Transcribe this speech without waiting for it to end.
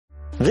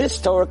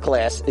This Torah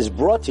class is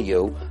brought to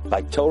you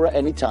by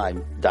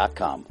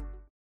TorahAnytime.com.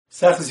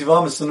 Sechus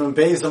Yevamos Nun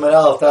Beis Amud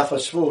Aleph Daf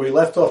HaShavua. We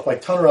left off by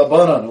Tanur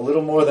Rabbanan, a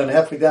little more than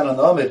halfway down on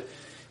the Amid,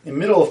 in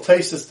middle of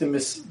Taisus the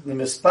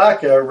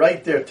Mispaka,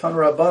 right there,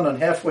 Tanur Rabbanan,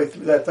 halfway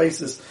through that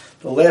Taisus,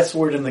 the last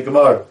word in the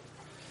Gemara.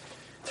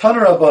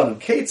 Tanur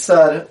Rabbanan,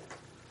 Keitzad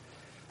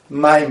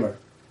Maimer.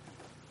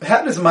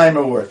 How does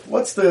Maimer work?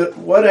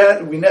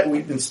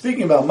 We've been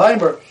speaking about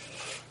Maimer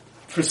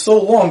for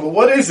so long, but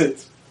what is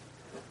it?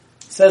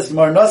 It says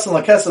Mar Nasan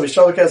La Kesef,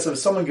 Yishav Kesef, if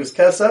someone gives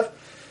Kesef,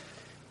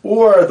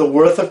 or the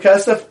worth of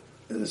Kesef.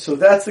 So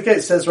that's the case.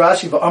 It says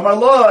Rashi, Amar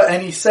La,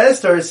 and he says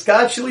to her,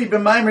 Skachli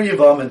b'Maimer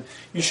Yevamin,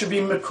 you should be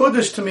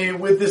Mekudesh to me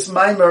with this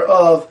Maimer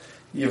of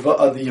the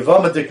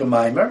Yevamadik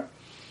Maimer.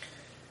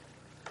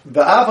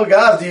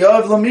 Ba'avagav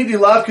diyav lamidi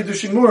lav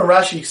kedushin mur.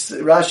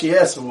 Rashi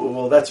asks,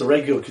 well, that's a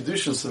regular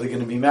kedushin, so they're going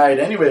to be married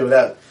anyway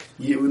without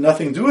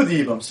nothing to do with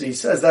Yivam. So he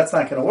says that's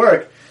not going to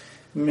work.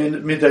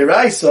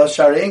 Midayraisa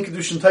sharein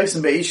kedushin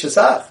taisim be'ish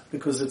asach,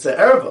 because it's an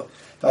erva.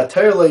 The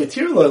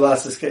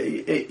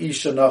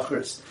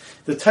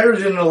Torah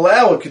didn't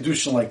allow a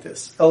kedushin like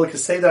this.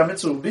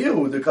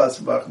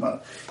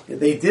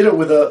 They did it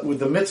with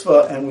the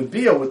mitzvah and with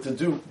bia, to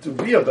do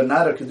bia, but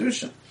not a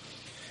kedushin.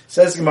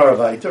 Says Gemara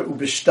Vayter,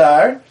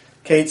 ubishtar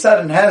keitzad,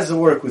 and how does it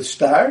work with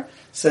shtar?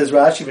 Says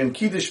Rashi, v'im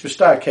kiddush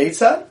b'shtar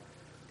keitzad.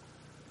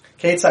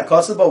 Keitzad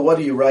kosaba, what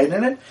do you write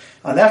in it?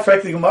 On that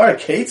fractic Gemara,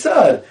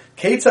 keitzad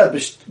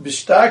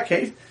b'shtar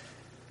keitzad.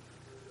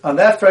 On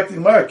that fractic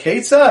Gemara,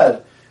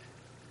 keitzad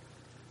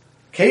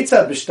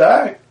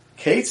b'shtar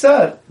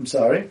keitzad. I'm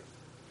sorry,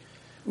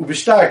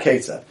 ubishtar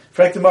keitzad.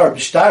 Fractic Gemara,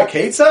 b'shtar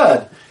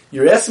keitzad.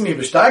 You're asking me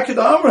b'shtar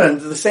kedamra, and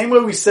the same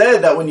way we said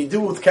that when you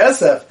do with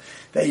kesef,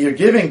 that you're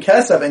giving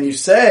kesef and you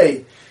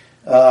say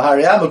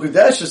Hariyama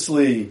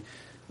Gudeshesli,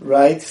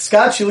 right?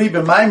 Skachili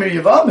b'Maimer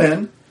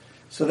Yevamin.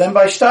 So then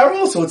by shtar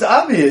also, it's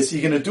obvious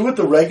you're going to do it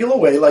the regular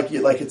way, like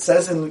it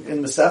says in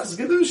Mesechus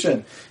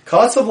Kedushin.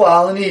 Kasav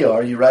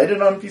la'alaniyar, you write it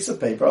on a piece of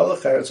paper, or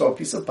a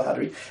piece of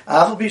pottery.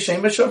 Afal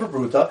b'shem b'shavar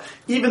bruta,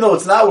 even though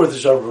it's not worth a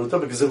shavar bruta,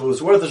 because if it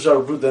was worth a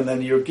shavar bruta,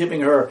 then you're giving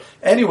her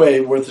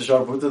anyway worth a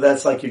shavar bruta.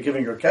 That's like you're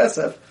giving her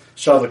kesef.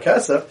 Shava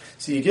Kesef,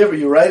 so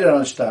you write it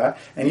on shtar,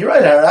 and you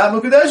write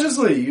Haram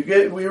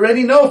Ukudeshesli. We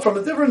already know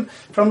from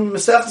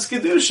Mesechus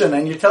Kedushin,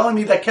 and you're telling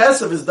me that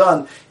Kesef is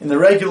done in the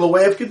regular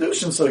way of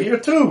Kedushin. So here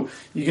too,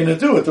 you're going to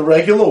do it the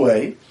regular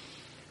way,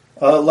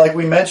 like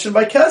we mentioned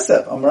by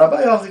Kesef.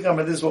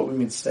 This is what we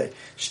mean to say.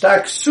 Shtar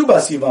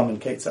Ksubas Yivamin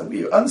Ketzah.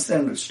 We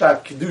understand shtar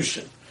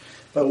Kedushin,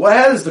 but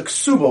how is the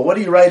Ksuba? What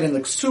do you write in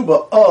the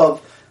Ksuba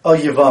of a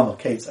Yivama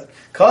Ketzah?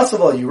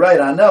 Kasaval, you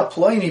write Ana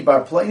Pliny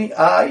Bar Pliny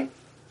I.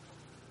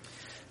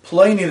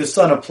 Pliny, the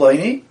son of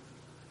Pliny.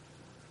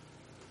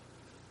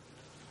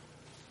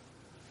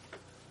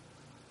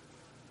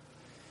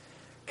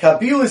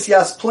 Kabilis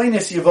yas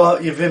Plinus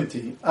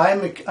Yevimti.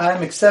 I'm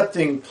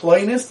accepting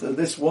Plinus,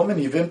 this woman,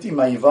 Yevimti,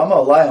 my Yevama,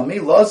 allow on me,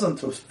 Lazan,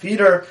 to feed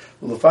her,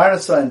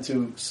 Ulefarnasa, and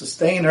to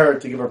sustain her,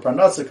 to give her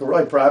Parnasa,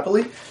 Karoi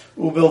properly.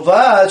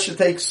 Ubilvad should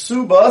take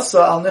Suba,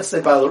 so I'll not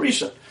say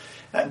Balarisha.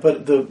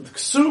 But the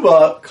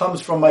Suba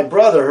comes from my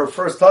brother, her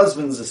first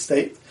husband's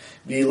estate.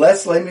 Be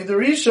less lemi the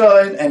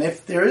Risha, and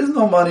if there is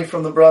no money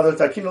from the brother,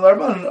 Takin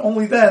al-Rabbanan,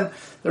 only then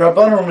the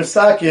Rabbanan or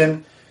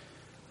Misakin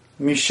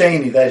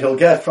Misheni, that he'll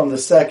get from the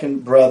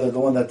second brother, the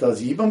one that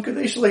does Yibam,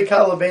 Kadesh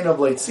Leikalabain of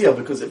Leitzia,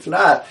 because if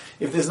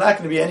there's not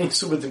going to be any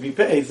ksuba to be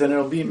paid, then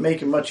it'll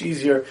make it much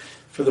easier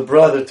for the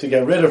brother to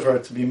get rid of her,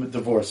 to be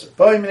divorced her.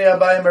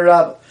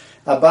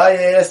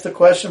 Abaye asked the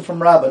question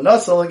from Rabbah.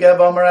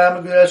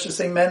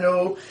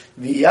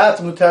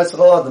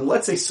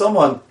 Let's say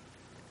someone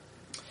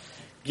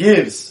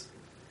gives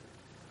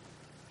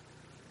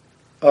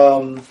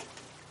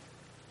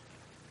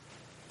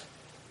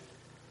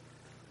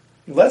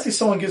let's say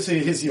someone gives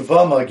his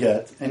Yavama a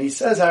get, and he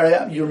says,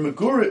 you're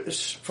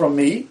Megurish from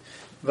me,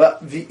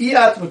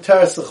 v'iyat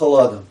mutaras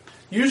l'chol.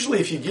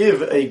 Usually if you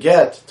give a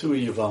get to a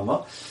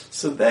Yavama,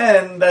 so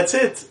then that's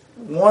it.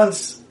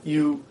 Once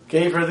you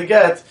gave her the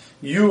get,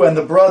 you and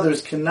the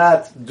brothers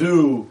cannot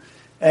do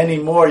any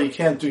more. You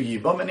can't do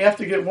Yibam, and you have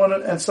to give one,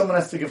 and someone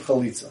has to give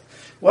Chalitza.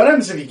 What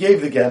happens if he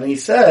gave the get, and he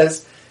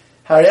says,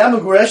 Hariyam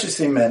Meguresh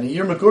Simeni,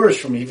 you're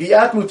Megurish for me,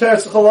 v'iyat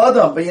mutaras l'chol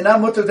adam, but you're not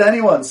mutar to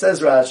anyone, says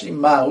Rashi,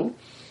 Mahu.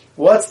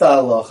 What's the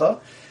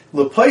halacha?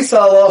 L'paisa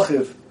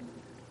halachiv,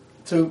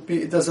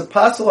 does it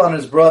pass on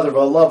his brother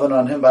v'alav and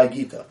on him by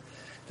Gita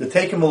to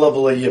take him a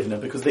level of yivna?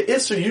 Because the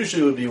isser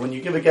usually would be when you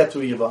give a get to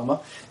a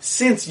yivama,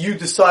 since you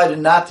decided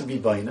not to be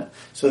baina.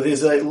 So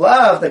there's a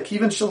lav that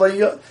kivin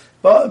shalei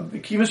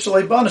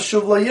bana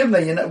shuv la.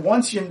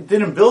 Once you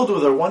didn't build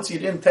with her, once you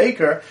didn't take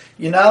her,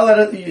 you're not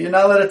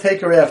allowed to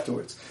take her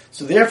afterwards.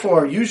 So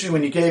therefore, usually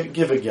when you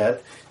give a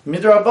get,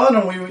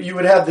 midrabanan, you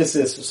would have this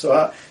issue.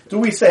 So do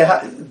we say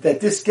that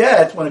this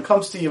get, when it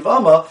comes to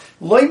Yavama,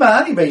 loy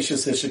ma'ani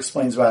b'ishas ish,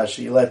 explains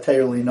Rashi, let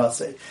teirli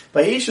nase.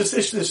 By ishas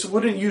ish, this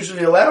wouldn't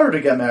usually allow her to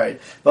get married.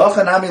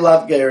 V'achanami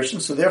lav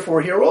gerushin, so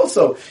therefore here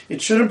also,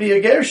 it shouldn't be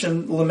a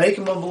gerushin,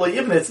 l'meikim of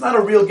l'yivna. It's not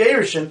a real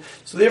gerushin,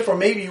 so therefore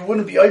maybe you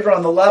wouldn't be over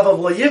on the lav of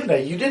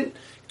layivne. You didn't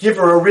give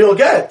her a real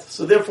get,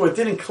 so therefore it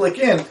didn't click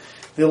in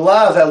the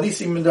lav at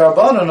least even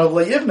darabanan of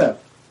layivne.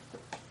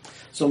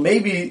 So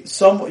maybe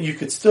you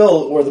could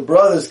still, or the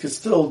brothers could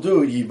still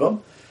do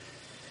yibam.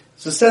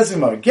 So it says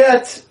Gemara,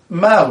 get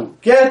mahu,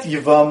 get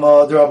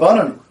yivama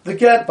darabanan. The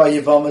get by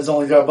yivama is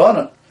only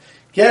darabanan.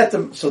 Get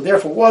them, so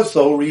therefore was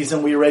the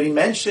reason we already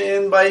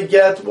mentioned by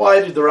get.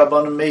 Why did the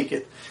rabbanan make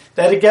it?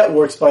 That a get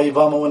works by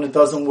yivama when it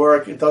doesn't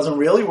work. It doesn't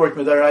really work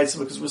with daraisa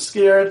because we're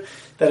scared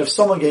that if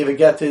someone gave a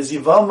get to his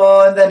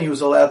yivama and then he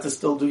was allowed to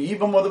still do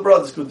yibam, or the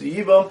brothers could do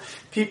yibam,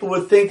 people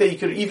would think that he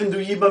could even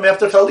do yibam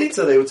after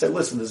chalitza. They would say,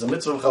 listen, there's a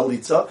mitzvah of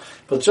chalitza,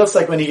 but just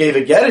like when he gave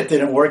a get, it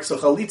didn't work. So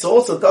chalitza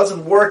also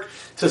doesn't work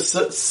to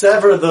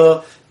sever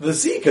the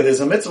zika.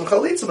 There's a mitzvah of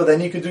chalitza, but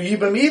then you could do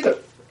yibam either.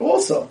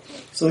 Also,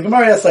 so the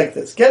Gemara asks like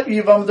this: get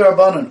yivam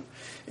darabanan.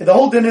 The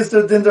whole din is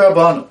the din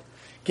darabanan.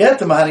 Get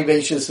the mahani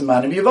beishis and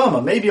mahani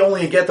yivama. Maybe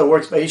only a get that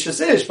works by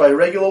ishis ish, by a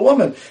regular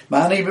woman.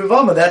 Mahani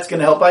yivama, that's going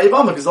to help by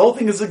yivama because the whole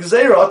thing is a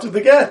gzeira to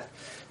the get.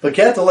 But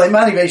get the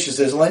leimani beishis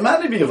ish,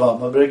 leimani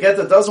yivama. But a get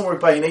that doesn't work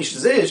by an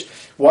ishis ish,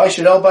 why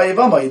should it help by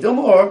yivama?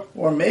 Yidum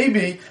or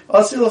maybe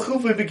asil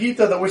achufi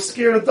begita, that we're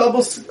scared of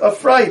double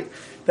fright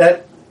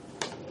that.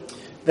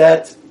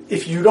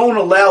 If you don't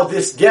allow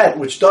this get,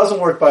 which doesn't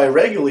work by a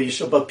regular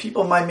Isha, but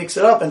people might mix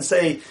it up and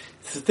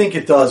think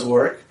it does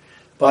work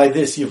by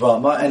this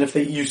Yivama, and if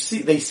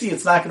they see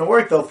it's not going to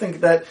work, they'll think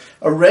that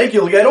a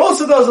regular get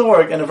also doesn't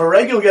work, and if a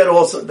regular good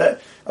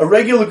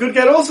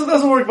get also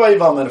doesn't work by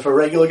Yivama, and if a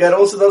regular get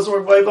also doesn't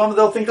work by Yivama,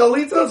 they'll think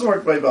Alita doesn't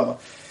work by Yivama.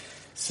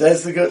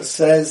 Says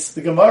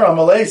the Gemara,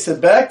 Amalei said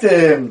back to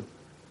him,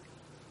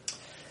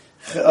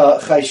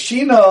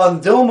 Chayshina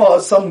and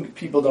Dilma, some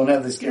people don't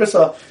have this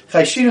girsa.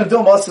 Chayshina and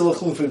Dilma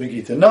asilachufa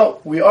begita.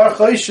 No, we are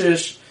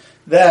chayshish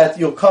that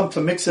you'll come to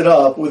mix it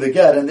up with a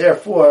get, and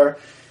therefore,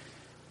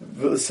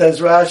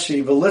 says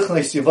Rashi,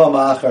 v'lichnes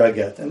yivama achar a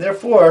get. And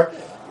therefore,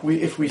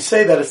 if we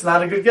say that it's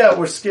not a good get,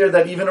 we're scared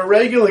that even a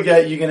regular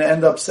get you're going to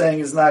end up saying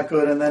is not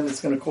good, and then it's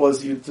going to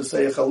cause you to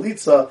say a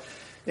chalitza.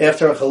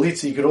 After a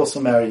chalitza, you could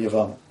also marry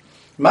yivama.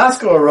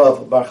 Maska or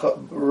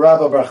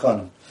Rabba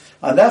Barchanim.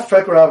 On that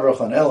frekar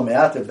avrachan el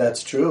if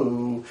that's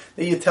true,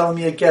 then you're telling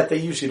me a get that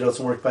usually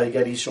doesn't work by a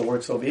get, Isha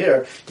works over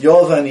here.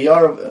 Yova and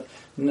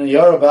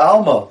Niyara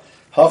ba'alma,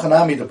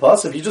 hachanami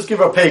depas. If you just give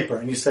her a paper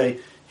and you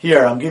say,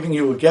 here, I'm giving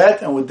you a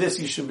get, and with this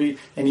you should be,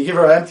 and you give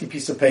her an empty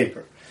piece of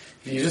paper.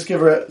 If you just give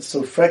her,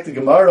 so frek the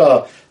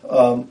Gemara,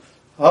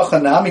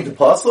 hachanami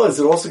depas, is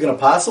it also going to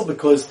passel?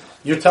 Because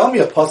you're telling me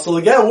a puzzle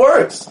a get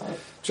works.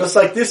 Just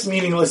like this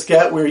meaningless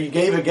get where you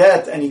gave a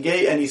get and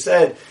he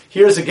said,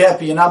 here's a get,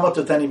 but you're not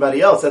mutter to anybody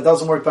else. That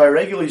doesn't work by a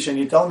regulation.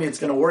 You're telling me it's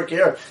going to work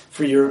here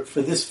for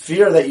this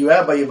fear that you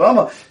have by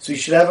Yavama. So you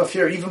should have a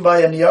fear even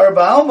by a Niyar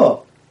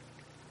Ba'alma.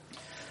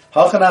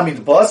 Hachanami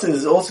the boss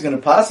is also going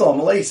to pass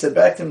Amalei. He said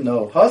back to him,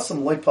 no.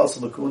 Hasam like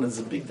pasal b'kuhuna is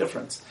a big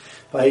difference.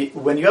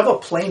 When you have a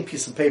plain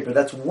piece of paper,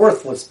 that's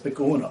worthless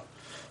b'kuhuna.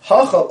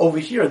 Hacha over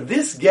here,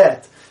 this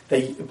get,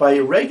 that by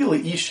a regular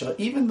Isha,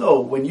 even though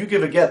when you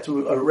give a get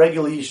to a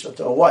regular Isha,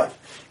 to a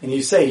wife, and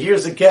you say,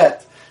 here's a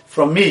get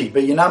from me,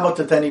 but you're not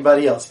mutter to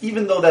anybody else,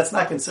 even though that's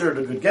not considered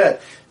a good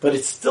get, but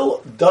it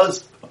still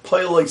does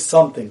apply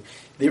something.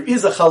 There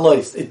is a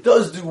chalais. It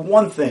does do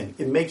one thing.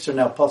 It makes her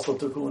now pasal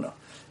tukuna,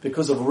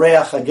 because of reach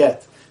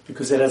haget,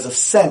 because it has a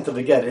scent of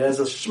a get, it has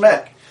a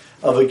shmek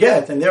of a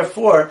get, and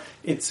therefore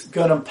it's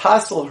going to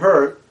pasal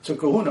her to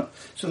kahuna.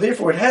 So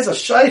therefore it has a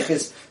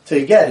shaykhis to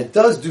a get. It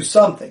does do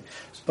something.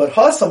 But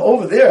Hasam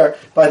over there,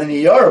 by the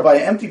niyara, by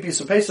an empty piece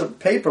of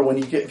paper,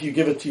 if you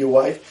give it to your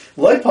wife,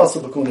 like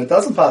pasal b'kuna, it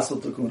doesn't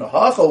pasal b'kuna.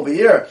 Hacha over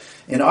here,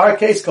 in our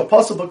case, ka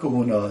pasal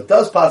b'kuna, it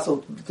does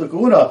pasal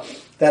b'kuna,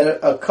 that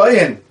a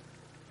kohen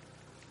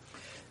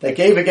that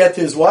gave a get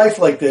to his wife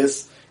like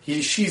this,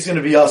 she's going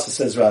to be us,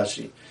 says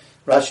Rashi.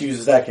 Rashi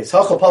uses that case.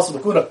 Hacha pasal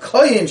b'kuna,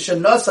 kohen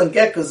shenasan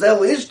get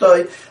kazel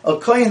ishtay, a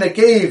kohen that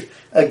gave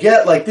a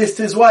get like this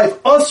to his wife,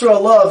 asr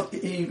alav,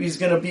 he's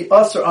going to be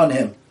asr on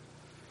him.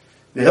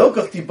 Therefore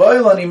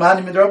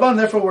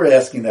we're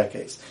asking that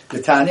case. The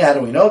Tanya, how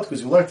do we know it?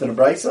 Because we learned in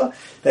the Braisa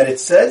that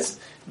it says,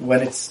 when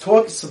it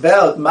talks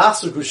about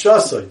Machzor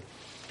Grushasoi,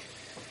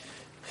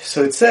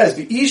 so it says,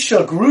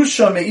 V'isha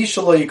grusha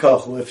me'isha lo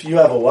yikachu. If you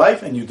have a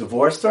wife and you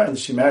divorced her and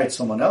she married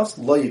someone else,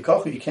 lo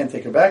yikachu, you can't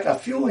take her back.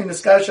 Afilu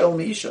niskasha el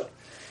me'isha.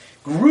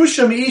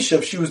 Grusha me'isha,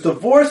 if she was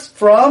divorced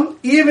from,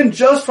 even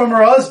just from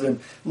her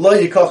husband, lo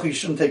yikachu, you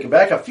shouldn't take her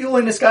back.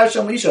 Afilu niskasha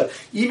el me'isha.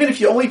 Even if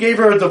you only gave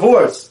her a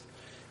divorce,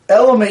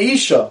 Ela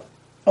me'isha,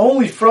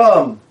 only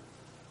from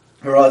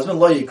her husband,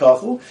 lo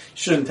yikachu,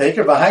 shouldn't take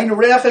her. Behind a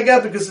reach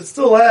ha-get, because it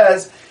still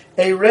has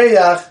a reach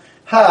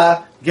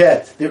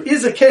ha-get. There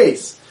is a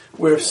case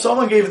where if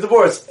someone gave a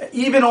divorce,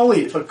 even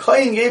only if a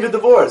kohen gave a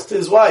divorce to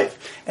his wife,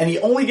 and he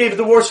only gave a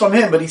divorce from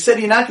him, but he said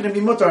he's not going to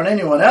be mutar on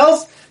anyone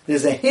else,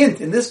 there's a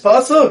hint in this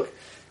pasuk,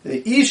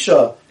 the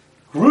isha,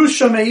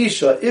 grusha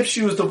me'isha, if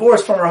she was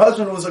divorced from her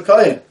husband who was a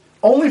kohen,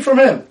 only from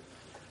him,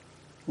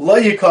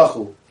 lo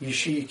yikachu,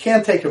 you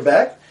can't take her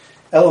back.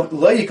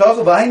 Because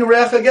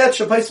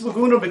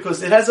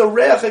it has a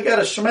reach aget,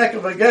 a shemek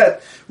of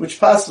aget, which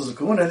passes a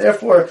kun, and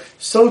therefore,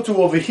 so too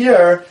over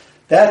here,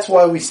 that's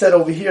why we said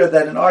over here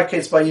that in our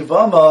case by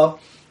Yivama,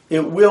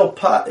 it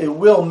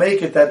will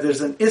make it that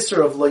there's an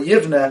isser of la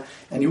yivna,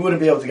 and you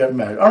wouldn't be able to get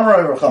married.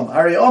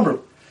 Hari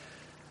Amru.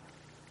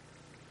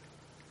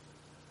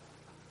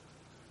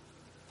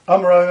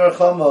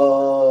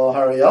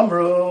 Hari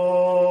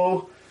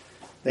Amru.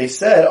 They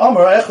said,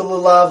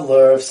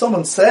 if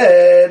someone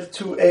said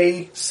to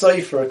a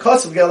cipher,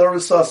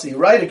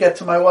 write a get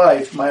to my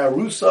wife, my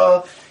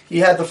arusa, he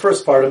had the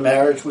first part of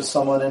marriage with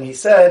someone, and he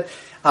said,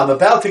 I'm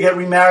about to get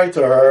remarried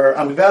to her,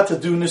 I'm about to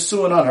do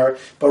nisuin on her,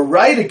 but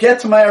write a get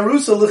to my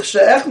arusa,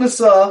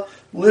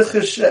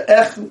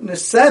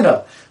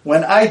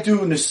 when I do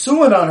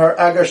nisuin on her,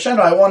 agarshena,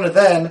 I want to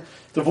then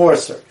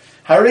divorce her.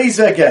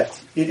 Hareza get.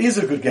 It is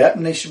a good get,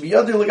 and they should be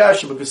yadu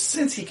l'garsha, because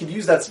since he could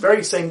use that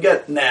very same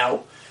get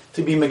now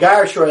to be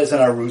megarsha as an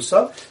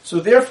arusa, so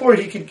therefore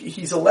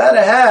he's allowed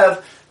to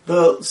have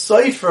the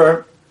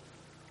cipher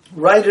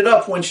write it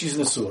up when she's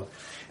nesua.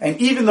 And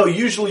even though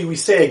usually we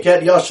say a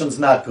get yashan's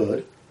not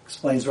good,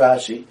 explains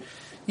Rashi,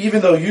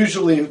 even though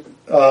usually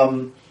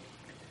a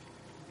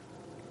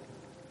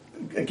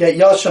get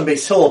yashan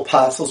beis hillel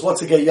passes.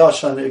 What's a get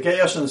yashan? A get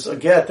yashan is a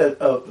get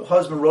that a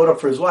husband wrote up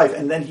for his wife,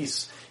 and then he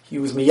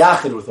was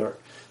miyachid with her.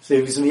 So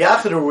if he's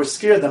miyachid or we're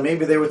scared that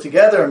maybe they were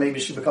together and maybe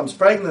she becomes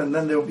pregnant, and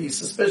then there will be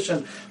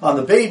suspicion on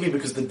the baby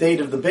because the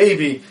date of the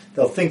baby,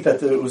 they'll think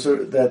that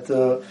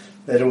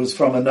it was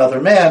from another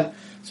man.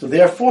 So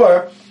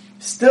therefore,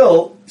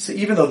 still, so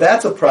even though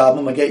that's a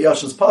problem, a get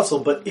yashan's puzzle,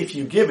 but if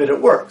you give it, it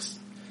works.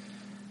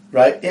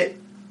 Right?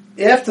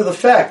 After the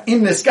fact,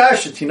 in this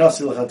if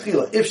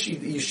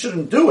you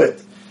shouldn't do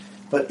it,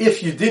 but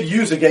if you did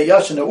use a get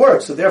yashan, it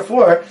works. So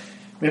therefore,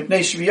 it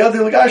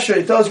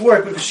does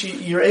work because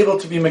you're able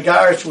to be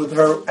megarish with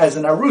her as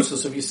an arusa.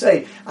 So if you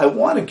say, I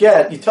want to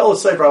get, you tell the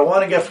cipher, I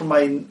want to get from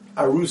my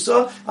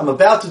arusa, I'm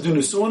about to do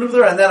nisuin with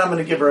her, and then I'm going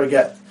to give her a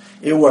get.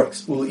 It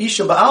works.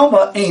 Isha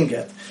ba'alma ain't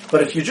get.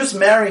 But if you're just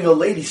marrying a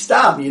lady,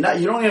 stop. You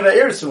don't have an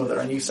erisin with her,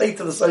 and you say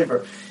to the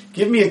cipher,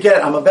 give me a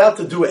get, I'm about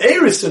to do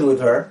erisin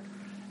with her,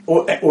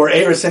 or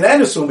erisin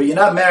and nisuin, but you're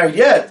not married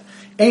yet,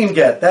 ain't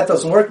get. That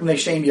doesn't work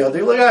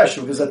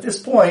because at this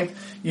point,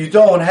 you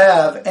don't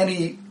have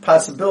any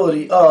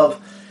possibility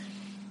of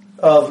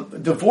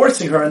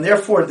divorcing her, and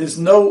therefore this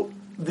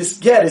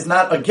get is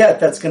not a get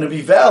that's going to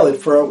be valid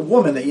for a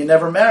woman that you're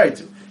never married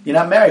to. You're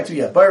not married to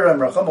yet. One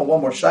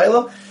more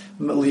shaila.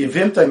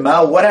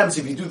 What happens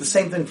if you do the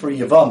same thing for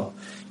Yavama?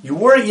 You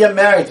weren't yet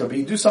married to her, but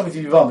you do something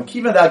to Yavama.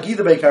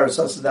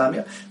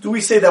 Do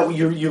we say that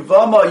your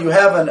Yavama, you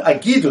have an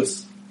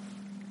agidus,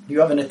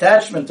 you have an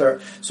attachment to her,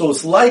 so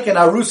it's like an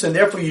arus, and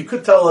therefore you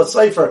could tell a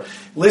cipher,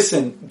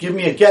 listen, give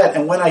me a get,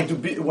 and when I do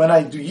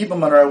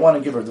yibam on her, I want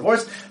to give her a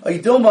divorce. Or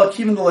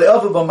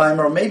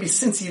maybe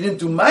since you didn't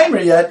do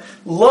maimer yet,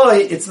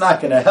 it's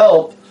not going to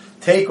help.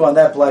 Take on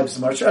that blibes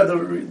marsha.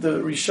 The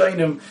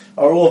Rishonim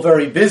are all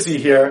very busy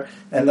here,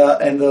 and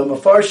the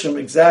Mefarshim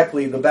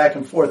exactly the back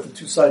and forth, the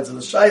two sides of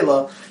the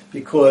shaila,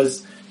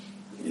 because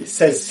it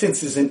says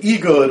since there's an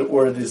igud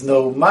or there's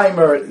no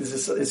mimer,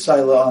 is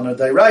shaila on a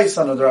dairais,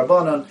 on a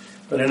drabanan,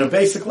 but in a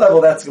basic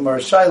level, that's Gemara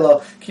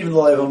shaila. Even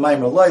though I have a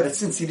mimer light, that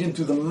since you didn't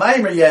do the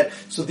mimer yet,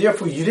 so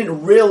therefore you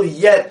didn't really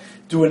yet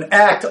do an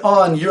act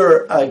on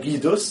your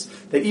agidus,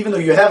 that even though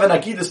you have an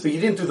agidus, but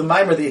you didn't do the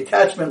mimer, the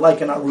attachment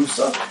like an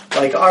arusa,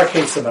 like our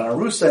case of an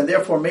arusa, and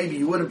therefore maybe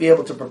you wouldn't be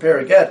able to prepare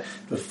a get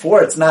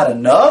before it's not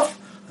enough,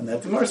 and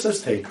that the Gemara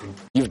says take.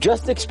 You've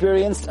just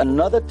experienced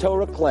another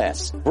Torah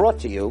class brought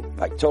to you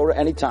by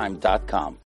TorahAnytime.com.